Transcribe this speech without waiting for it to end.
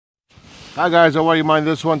Hi guys, how are you? Mind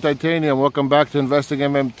this one, titanium. Welcome back to Investing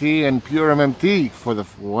MMT and Pure MMT for the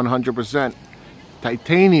 100%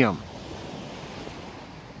 titanium.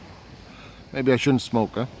 Maybe I shouldn't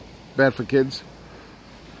smoke, huh? Bad for kids.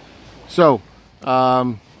 So,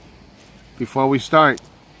 before we start,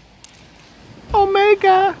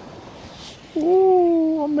 Omega!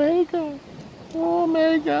 Ooh, Omega!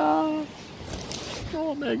 Omega!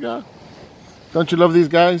 Omega! Don't you love these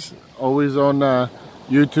guys? Always on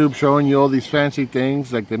YouTube showing you all these fancy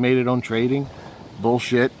things like they made it on trading.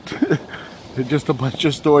 Bullshit. They're just a bunch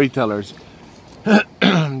of storytellers.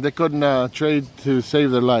 They couldn't trade to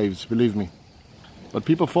save their lives, believe me. But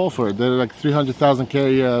people fall for it. They're like 300,000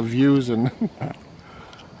 views and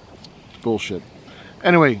bullshit.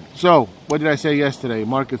 Anyway, so what did I say yesterday?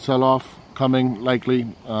 Market sell-off coming likely.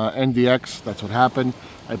 NDX, that's what happened.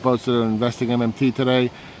 I posted on Investing MMT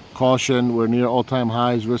today. Caution, we're near all-time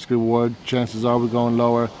highs, risk reward, chances are we're going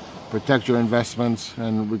lower, protect your investments,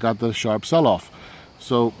 and we got the sharp sell-off.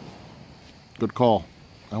 So, good call.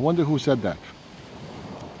 I wonder who said that.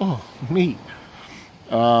 Oh, me.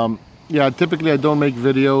 Yeah, typically I don't make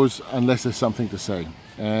videos unless there's something to say.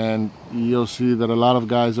 And you'll see that a lot of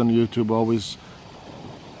guys on YouTube are always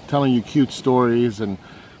telling you cute stories and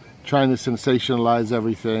trying to sensationalize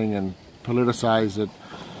everything and politicize it.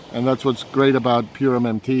 And that's what's great about Pure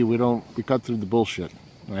MMT. We cut through the bullshit,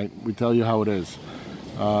 right? We tell you how it is.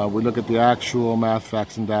 We look at the actual math,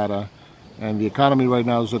 facts, and data. And the economy right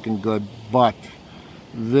now is looking good. But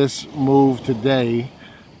this move today,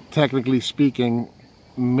 technically speaking,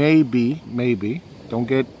 maybe, don't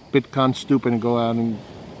get Bitcoin stupid and go out and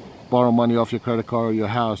borrow money off your credit card or your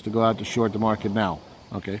house to go out to short the market now,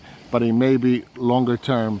 okay? But it may be longer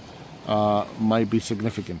term, might be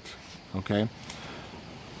significant, okay?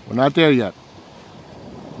 We're not there yet.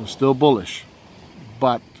 We're still bullish,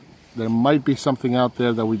 but there might be something out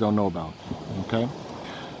there that we don't know about, okay?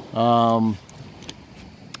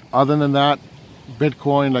 Other than that,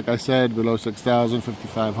 Bitcoin, like I said, below 6,000,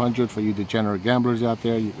 5,500 for you degenerate gamblers out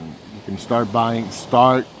there. You can start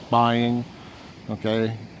buying,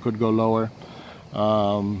 okay? Could go lower.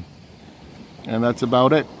 And that's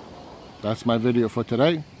about it. That's my video for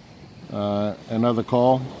today. Another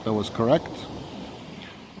call that was correct.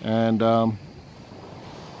 And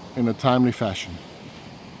in a timely fashion.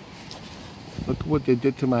 Look what they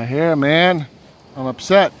did to my hair, man. I'm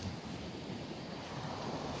upset.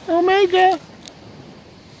 Omega.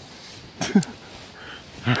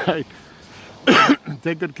 Alright.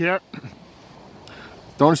 Take good care.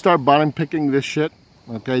 Don't start bottom picking this shit.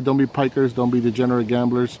 Okay, don't be pikers, don't be degenerate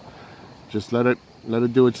gamblers. Just let it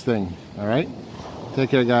do its thing. Alright? Take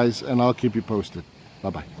care guys, and I'll keep you posted. Bye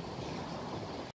bye.